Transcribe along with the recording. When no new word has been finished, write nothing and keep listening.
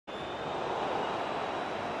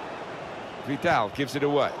Vidal gives it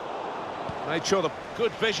away. Made sure the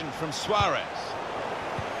good vision from Suarez.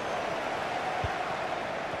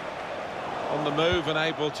 On the move and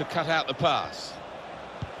able to cut out the pass.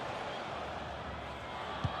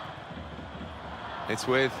 It's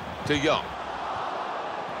with De Jong.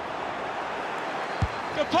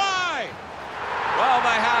 Depay! Well,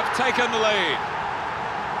 they have taken the lead.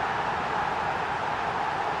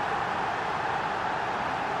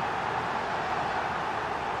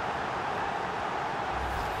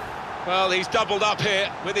 Well, he's doubled up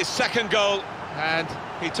here with his second goal, and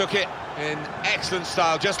he took it in excellent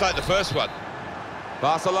style, just like the first one.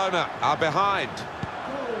 Barcelona are behind.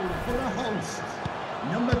 Goal for the host,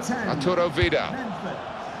 number 10. Arturo Vidal. Brentford.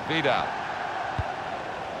 Vidal.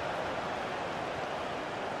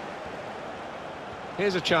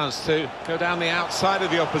 Here's a chance to go down the outside of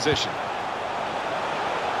the opposition.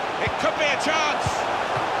 It could be a chance.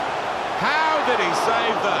 How did he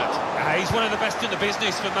save that? He's one of the best in the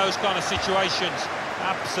business for those kind of situations.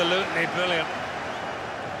 Absolutely brilliant.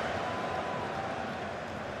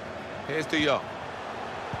 Here's De Jong.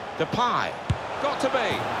 Depay. Got to be.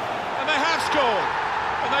 And they have scored.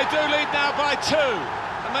 And they do lead now by 2.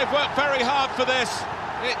 And they've worked very hard for this.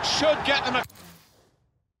 It should get them a...